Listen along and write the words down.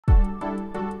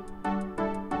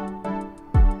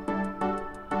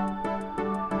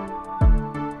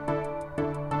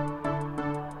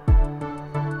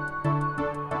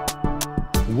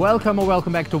Welcome or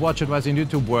welcome back to WatchAdvisor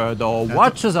YouTube, where the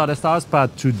watches are the stars,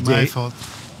 but today... My fault.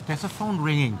 There's a phone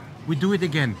ringing. We do it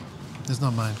again. It's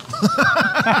not mine.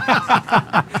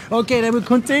 Okay, then we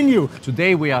continue.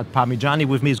 Today we are at Parmigiani.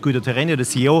 With me is Guido Terreni, the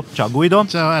CEO. Ciao Guido.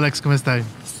 Ciao Alex, come stai?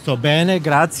 Sto bene,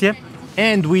 grazie.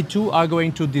 And we too are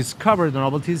going to discover the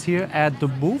novelties here at the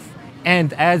booth.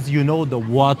 And as you know, the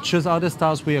watches are the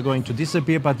stars. We are going to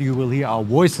disappear, but you will hear our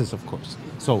voices, of course.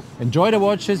 So enjoy the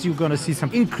watches. You're going to see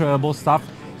some incredible stuff,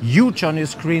 huge on your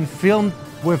screen, filmed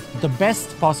with the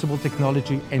best possible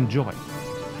technology. Enjoy.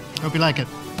 Hope you like it.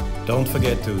 Don't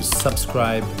forget to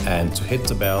subscribe and to hit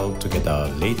the bell to get our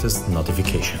latest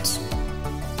notifications.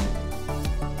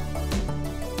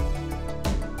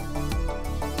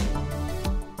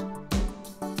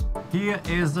 Here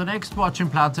is the next watch in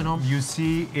platinum. You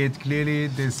see it clearly.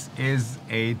 This is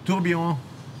a tourbillon.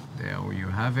 There you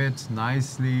have it,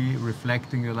 nicely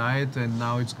reflecting the light. And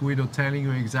now it's Guido telling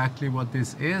you exactly what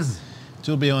this is.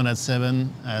 Tourbillon at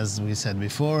 7, as we said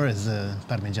before, is a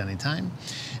Parmigiani time.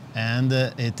 And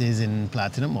it is in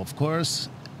platinum, of course.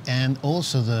 And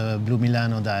also the blue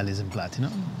Milano dial is in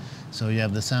platinum. So you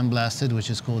have the sandblasted, which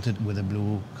is coated with a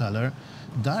blue color.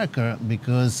 Darker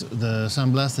because the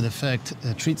sandblasted effect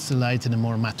treats the light in a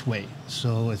more matte way.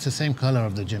 So it's the same color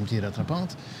of the GMT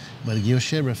Rattrapante, but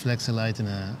guilloche reflects the light in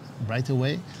a brighter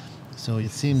way. So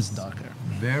it seems darker.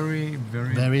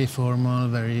 Very formal,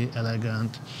 very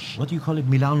elegant. What do you call it?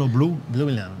 Milano blue? Blue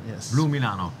Milano, yes. Blue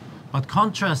Milano. But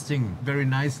contrasting very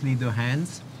nicely the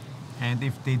hands. And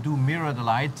if they do mirror the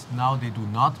light, now they do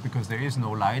not, because there is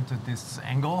no light at this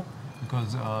angle,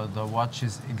 because the watch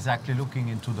is exactly looking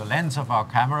into the lens of our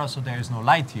camera, so there is no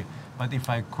light here. But if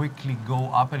I quickly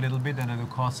go up a little bit and it'll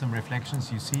cause some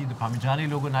reflections, you see the Parmigiani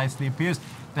logo nicely appears.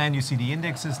 Then you see the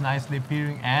indexes nicely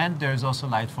appearing, and there's also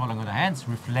light falling on the hands,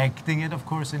 reflecting it, of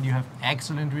course, and you have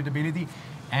excellent readability.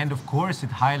 And of course,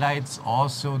 it highlights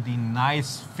also the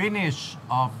nice finish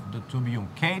of the tourbillon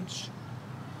cage.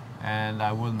 And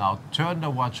I will now turn the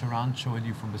watch around, show it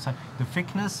you from the side. The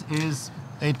thickness is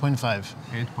 8.5.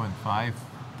 8.5,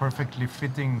 perfectly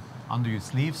fitting under your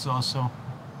sleeves also.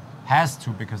 Has to,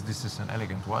 because this is an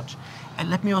elegant watch. And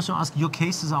let me also ask, your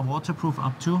cases are waterproof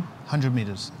up to? 100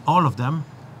 meters. All of them?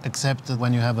 Except that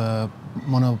when you have a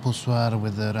monopoussoir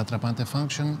with the Rattrapante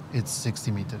function, it's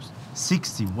 60 meters.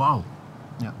 60, wow.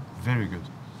 Yeah. Very good.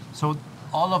 So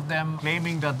all of them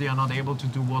claiming that they are not able to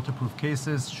do waterproof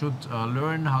cases should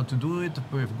learn how to do it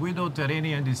with Guido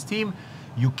Terreni and his team.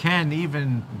 You can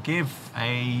even give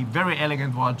a very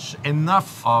elegant watch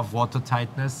enough of water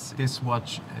tightness. This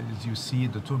watch, as you see,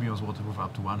 the tourbillon is waterproof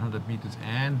up to 100 meters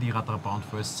and the Rattrapante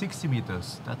for 60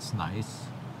 meters. That's nice.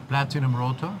 Platinum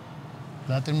rotor.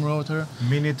 Platinum rotor.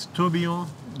 Minute tourbillon.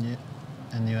 Yeah.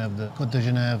 And you have the Côte de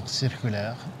Genève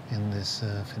circulaire in this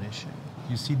finishing.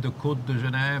 You see the Côte de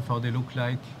Genève, how they look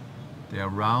like. They are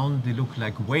round, they look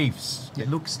like waves. Yeah. It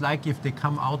looks like if they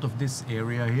come out of this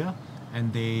area here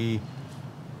and they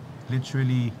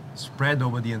literally spread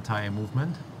over the entire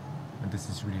movement. And this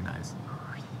is really nice.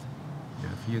 You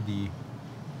have here the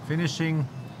finishing,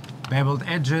 beveled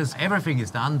edges, everything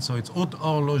is done. So it's Haute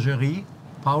Horlogerie,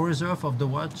 power reserve of the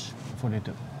watch.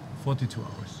 42. 42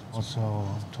 hours. Also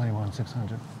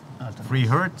 21,600. 3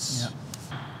 hertz.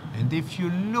 Yeah. And if you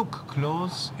look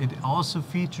close, it also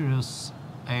features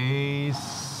a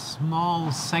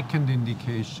small second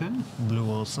indication. Blue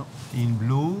also. In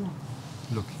blue,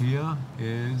 look here,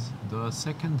 is the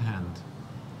second hand.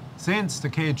 Since the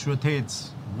cage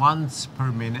rotates once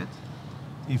per minute,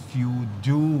 if you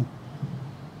do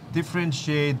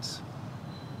differentiate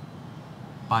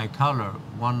by color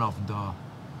one of the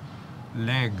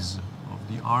legs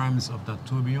of the arms of that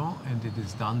tourbillon, and it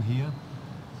is done here,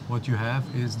 what you have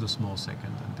is the small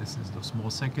second. And this is the small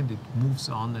second. It moves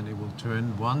on and it will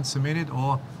turn once a minute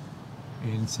or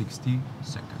in 60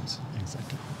 seconds.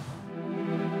 Exactly.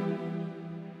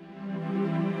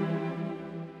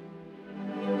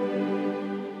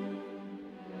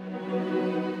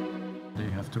 You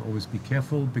have to always be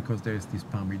careful because there is this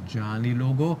Parmigiani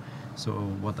logo. So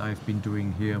what I've been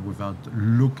doing here without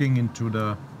looking into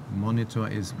the monitor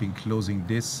is been closing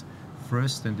this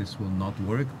first, and this will not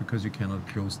work because you cannot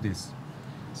close this.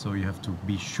 So you have to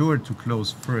be sure to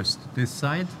close first this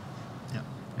side. Yeah.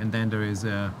 And then there is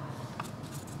a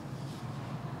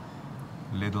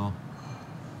little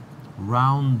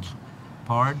round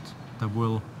part that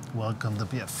will Welcome the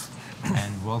PF.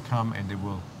 and welcome, and it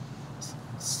will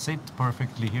sit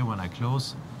perfectly here when I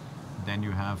close. Then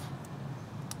you have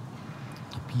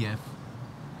the PF.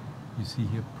 You see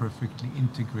here perfectly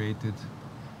integrated.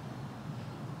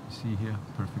 You see here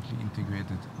perfectly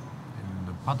integrated in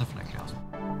the butterfly clasp.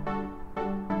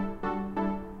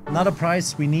 Another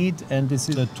price we need, and this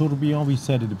is a tourbillon, we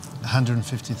said it.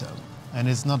 150,000. And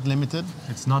it's not limited?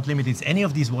 It's not limited. Is any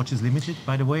of these watches limited,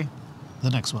 by the way?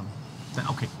 The next one.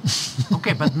 Okay.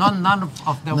 Okay, but none of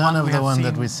the None one of we the have one seen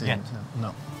that we see. yet.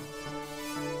 No.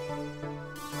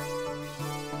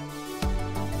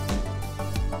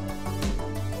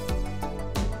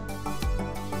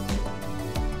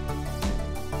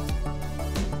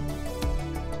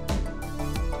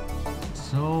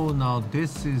 So now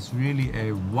this is really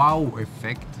a wow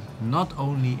effect, not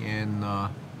only in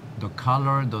the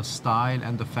color, the style,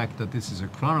 and the fact that this is a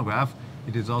chronograph.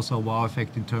 It is also a wow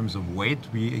effect in terms of weight.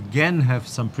 We again have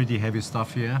some pretty heavy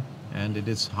stuff here, and it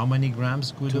is how many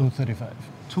grams, Guido? 235.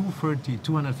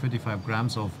 235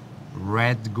 grams of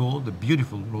red gold, a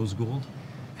beautiful rose gold.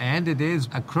 And it is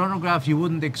a chronograph you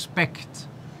wouldn't expect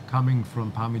coming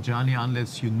from Parmigiani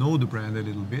unless you know the brand a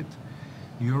little bit.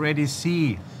 You already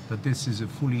see that this is a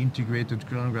fully integrated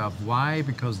chronograph. Why?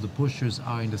 Because the pushers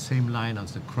are in the same line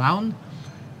as the crown.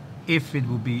 If it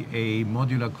would be a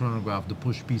modular chronograph, the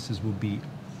push pieces would be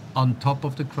on top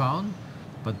of the crown,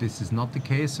 but this is not the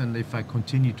case. And if I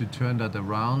continue to turn that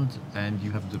around and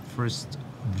you have the first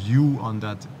view on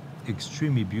that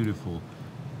extremely beautiful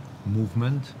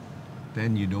movement,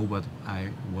 then you know what I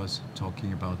was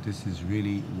talking about. This is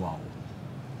really wow.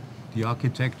 The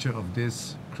architecture of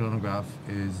this chronograph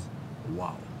is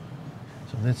wow.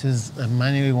 So this is a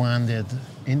manually wound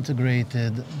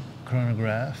integrated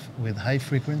chronograph with high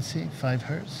frequency, 5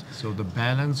 Hertz. So the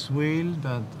balance wheel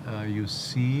that you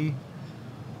see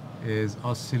is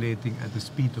oscillating at the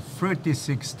speed of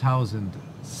 36,000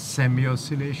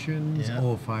 semi-oscillations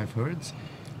or 5 Hertz.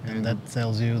 And that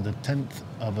tells you the 10th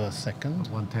of a second.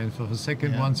 1/10 of a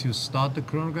second. Yeah. Once you start the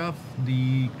chronograph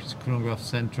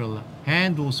central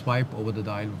hand will swipe over the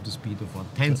dial with the speed of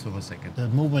 1/10 of a second. The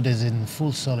movement is in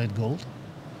full solid gold.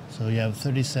 So you have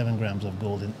 37 grams of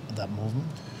gold in that movement.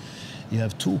 You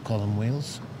have 2 column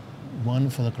wheels, one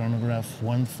for the chronograph,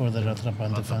 one for the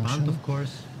Rattrapante function. Of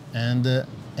course. And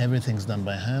everything's done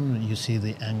by hand. You see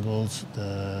the angles,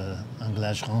 the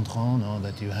anglage rentrant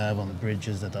that you have on the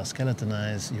bridges that are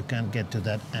skeletonized. You can't get to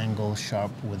that angle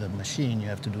sharp with a machine. You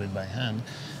have to do it by hand.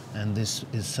 And this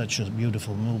is such a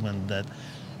beautiful movement that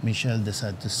Michel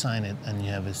decided to sign it, and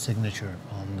you have his signature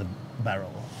on the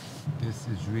barrel. This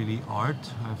is really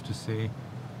art, I have to say.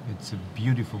 It's a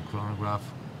beautiful chronograph.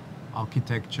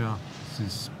 Architecture, this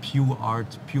is pure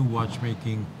art, pure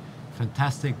watchmaking,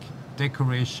 fantastic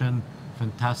decoration,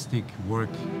 fantastic work.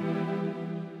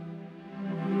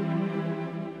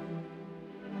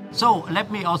 So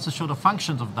let me also show the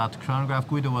functions of that chronograph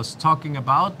Guido was talking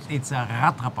about. It's a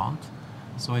rattrapante.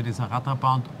 So it is a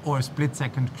rattrapante or a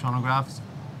split-second chronograph.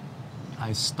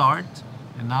 I start,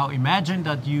 and now imagine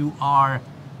that you are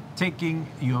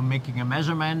making a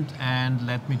measurement, and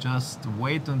let me just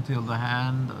wait until the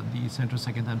center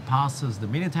second hand passes the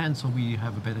minute hand, so we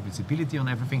have a better visibility on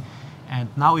everything. And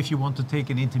now if you want to take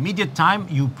an intermediate time,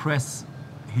 you press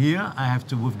here. I have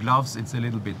to, with gloves, it's a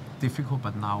little bit difficult,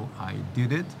 but now I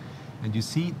did it. And you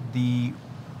see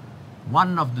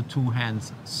one of the 2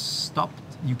 hands stopped.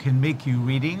 You can make your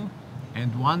reading,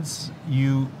 and once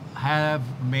you have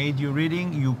made your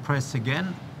reading, you press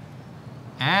again.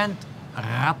 And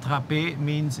rattraper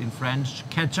means in French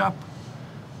catch up,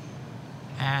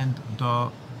 and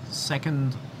the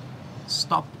second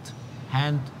stopped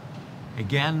hand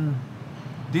again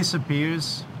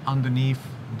disappears underneath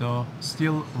the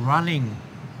still running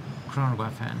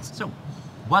chronograph hands. So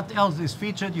what else is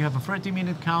featured? You have a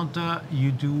 30-minute counter,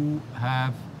 you do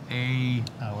have a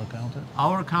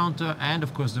hour counter, and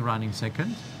of course the running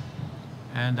second.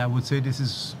 And I would say this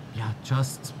is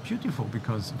just beautiful,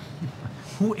 because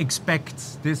who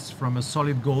expects this from a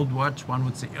solid gold watch? One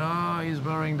would say, oh, he's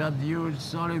wearing that huge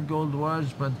solid gold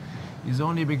watch, but it's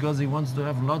only because he wants to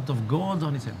have a lot of gold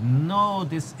on his head. No,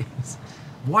 this is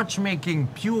watchmaking,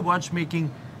 pure watchmaking,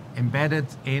 embedded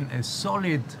in a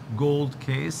solid gold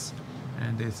case.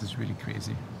 And this is really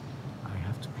crazy. I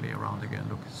have to play around again.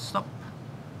 Look, stop.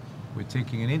 We're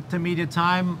taking an intermediate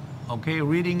time. Okay,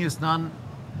 reading is done.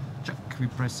 Check, we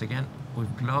press again.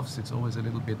 With gloves, it's always a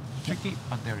little bit tricky,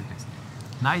 but there it is.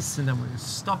 Nice, and then we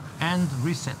stop and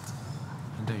reset.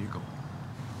 And there you go.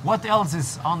 What else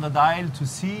is on the dial to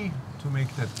see, to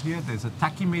make that clear? There's a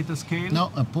tachymeter scale.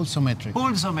 No, a pulsometric.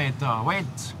 Pulsometer,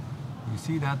 wait. You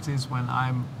see, that is when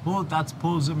I'm pulled, that's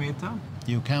pulsometer.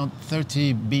 You count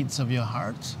 30 beats of your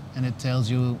heart, and it tells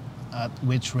you at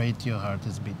which rate your heart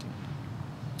is beating.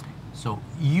 So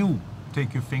you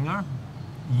take your finger,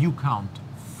 you count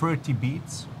 30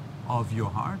 beats of your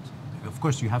heart. Of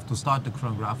course, you have to start the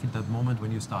chronograph at that moment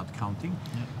when you start counting.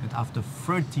 Yeah. And after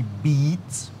 30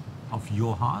 beats of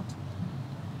your heart,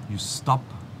 you stop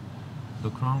the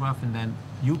chronograph and then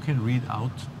you can read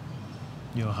out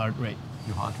Your heart rate.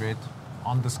 your heart rate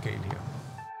on the scale here.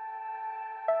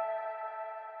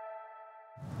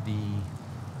 The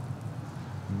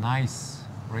nice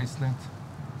bracelet,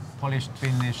 polished,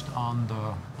 finished on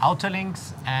the outer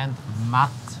links and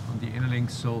matte on the inner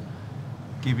links, so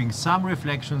giving some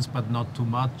reflections but not too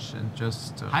much, and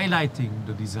just highlighting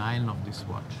the design of this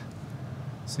watch.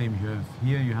 Same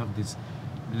here you have this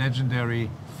legendary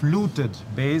fluted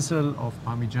bezel of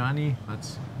Parmigiani.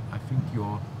 That's, I think,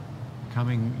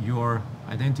 your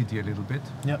identity a little bit.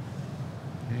 Yep.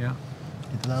 Yeah.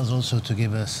 It allows also to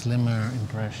give a slimmer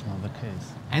impression of the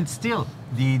case. And still,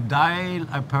 the dial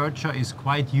aperture is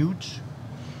quite huge,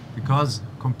 because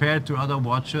compared to other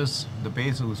watches, the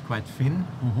bezel is quite thin.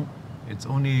 It's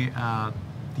only a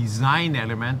design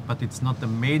element, but it's not the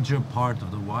major part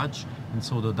of the watch. And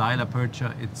so the dial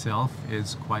aperture itself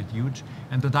is quite huge.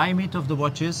 And the diameter of the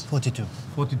watch is? 42.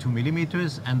 42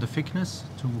 millimeters, and the thickness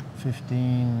to?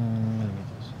 15 millimeters.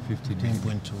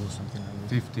 15.2 or something like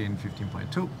this.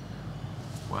 15.2.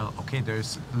 Well, okay,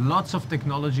 there's lots of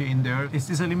technology in there. Is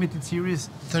this a limited series?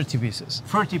 30 pieces.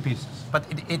 30 pieces. But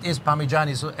it is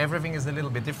Parmigiani, so everything is a little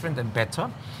bit different and better.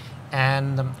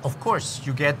 And of course,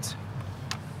 you get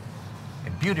a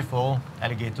beautiful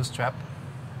alligator strap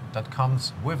that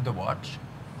comes with the watch.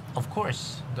 Of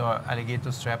course, the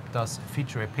alligator strap does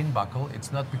feature a pin buckle.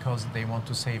 It's not because they want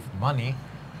to save money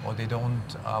or they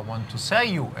don't want to sell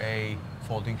you a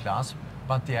folding clasp,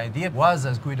 but the idea was,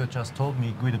 as Guido just told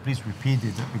me. Guido, please repeat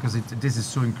it, because this is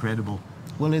so incredible.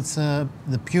 Well, it's the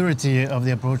purity of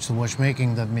the approach to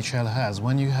watchmaking that Michel has.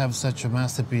 When you have such a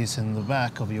masterpiece in the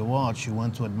back of your watch, you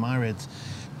want to admire it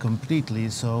completely,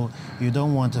 so you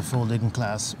don't want a folding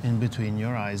clasp in between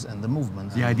your eyes and the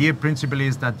movement. The idea principally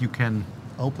is that you can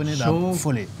open it up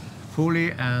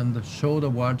fully and show the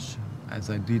watch, as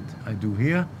I do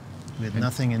here. With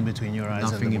nothing in between your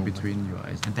eyes. Nothing in between your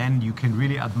eyes. And then you can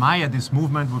really admire this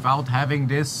movement without having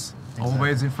this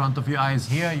always in front of your eyes.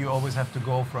 Here you always have to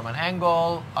go from an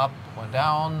angle, up or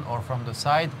down, or from the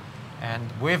side. And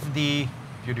with the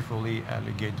beautifully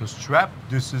alligator strap,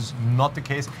 this is not the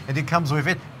case. And it comes with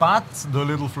it, but the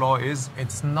little flaw is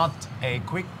it's not a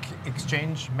quick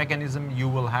exchange mechanism. You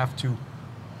will have to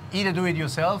either do it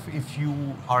yourself. If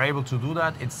you are able to do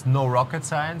that, it's no rocket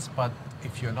science, but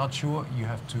if you're not sure, you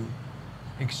have to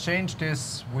exchange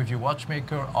this with your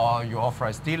watchmaker or your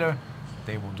authorized dealer.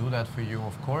 They will do that for you,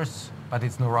 of course, but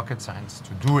it's no rocket science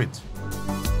to do it.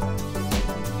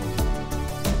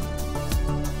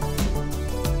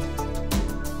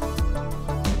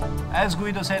 As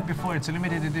Guido said before, it's a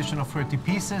limited edition of 30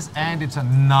 pieces, and it's a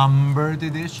numbered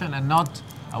edition and not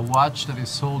a watch that is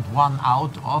sold one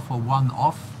out of or one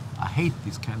off. I hate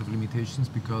these kind of limitations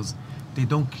because they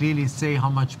don't clearly say how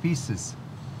much pieces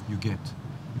you get.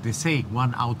 They say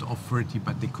 1 out of 30,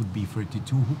 but they could be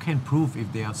 32. Who can prove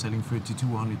if they are selling 32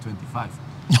 or only 25?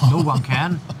 No one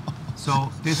can. So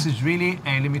this is really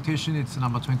a limitation. It's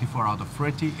number 24 out of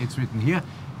 30. It's written here.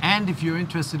 And if you're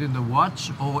interested in the watch,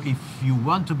 or if you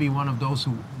want to be one of those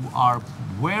who are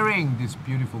wearing this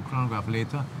beautiful chronograph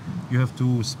later, you have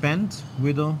to spend,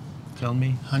 Guido, tell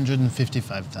me?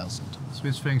 155,000.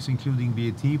 Swiss francs including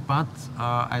VAT, but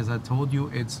as I told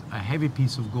you, it's a heavy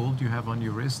piece of gold you have on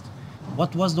your wrist.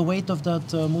 What was the weight of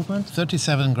that movement?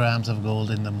 37 grams of gold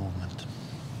in the movement.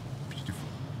 Beautiful.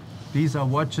 These are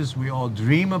watches we all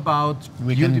dream about.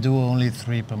 We can do only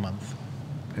 3 per month.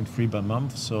 And 3 per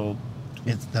month, so...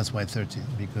 That's why 30,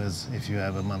 because if you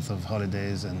have a month of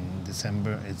holidays and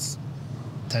December, it's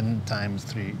 10 times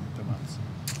 3 per month.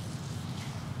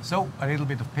 So a little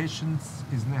bit of patience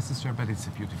is necessary, but it's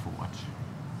a beautiful watch.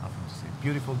 Nothing to say.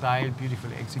 Beautiful dial,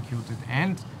 beautifully executed,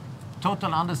 and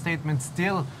total understatement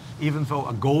still, even though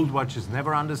a gold watch is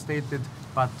never understated,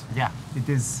 but yeah, it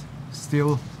is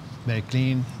still very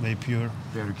clean, very pure.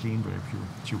 Very clean, very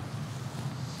pure.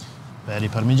 Very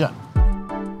Parmigiano.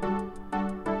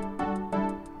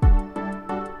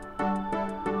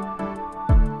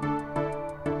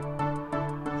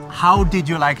 How did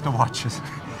you like the watches?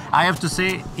 I have to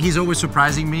say, he's always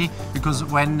surprising me, because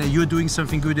when you're doing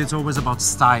something good, it's always about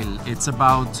style. It's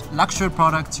about luxury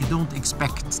products you don't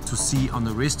expect to see on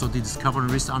the wrist or to discover on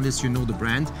the wrist unless you know the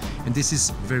brand. And this is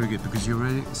very good because you're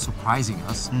really surprising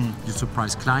us. You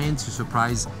surprise clients, you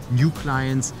surprise new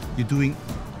clients. You're doing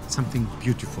something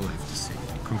beautiful, I have to say.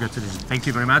 Congratulations. Thank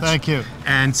you very much. Thank you.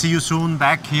 And see you soon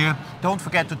back here. Don't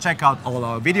forget to check out all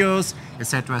our videos,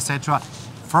 etc., etc.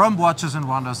 from Watches and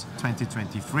Wonders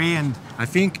 2023, and I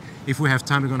think if we have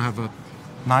time, we're going to have a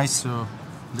nice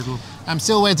little... I'm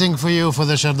still waiting for you for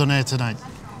the Chardonnay tonight.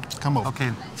 Come on. Okay,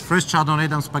 first Chardonnay,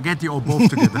 then spaghetti, or both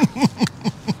together.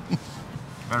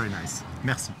 Very nice.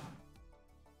 Merci.